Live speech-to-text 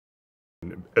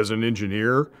as an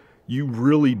engineer, you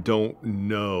really don't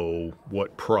know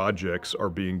what projects are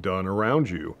being done around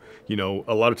you. You know,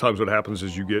 a lot of times what happens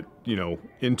is you get,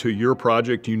 into your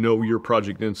project, you know your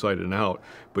project inside and out,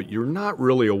 but you're not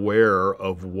really aware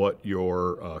of what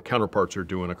your counterparts are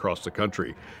doing across the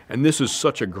country. And this is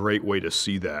such a great way to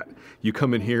see that. You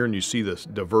come in here and you see this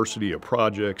diversity of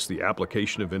projects, the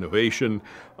application of innovation,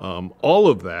 all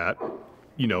of that,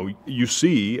 you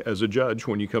see as a judge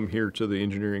when you come here to the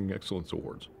Engineering Excellence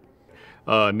Awards.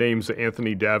 Name's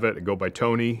Anthony Davit. I go by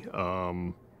Tony.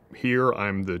 Here,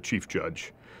 I'm the chief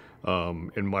judge.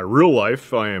 In my real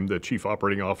life, I am the chief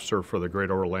operating officer for the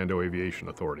Greater Orlando Aviation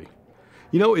Authority.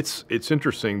 It's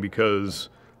interesting because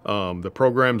the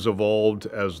program's evolved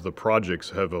as the projects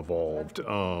have evolved.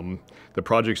 The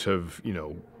projects have,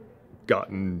 you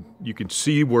can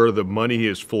see where the money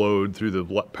has flowed through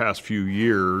the past few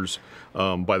years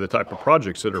by the type of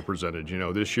projects that are presented.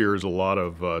 This year is a lot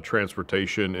of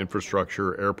transportation,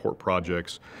 infrastructure, airport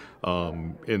projects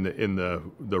in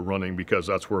the running because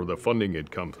that's where the funding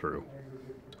had come through.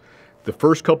 The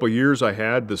first couple of years I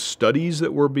had, the studies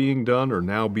that were being done are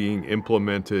now being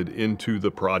implemented into the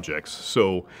projects.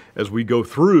 So as we go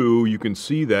through, you can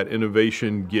see that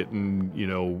innovation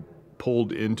getting,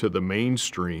 pulled into the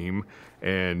mainstream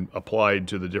and applied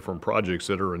to the different projects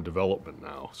that are in development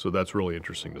now. So that's really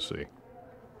interesting to see.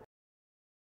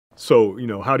 So,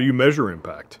 how do you measure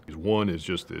impact? One is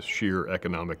just this sheer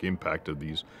economic impact of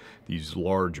these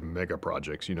large mega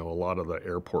projects. A lot of the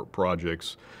airport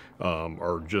projects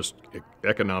are just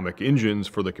economic engines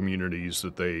for the communities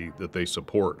that they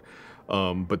support.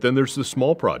 But then there's the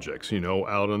small projects,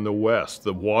 out in the West,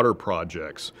 the water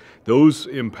projects. Those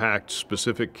impact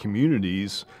specific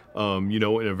communities, in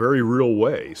a very real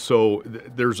way. So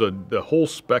there's the whole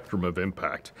spectrum of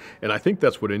impact. And I think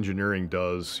that's what engineering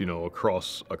does,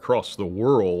 across the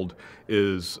world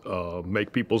is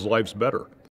make people's lives better.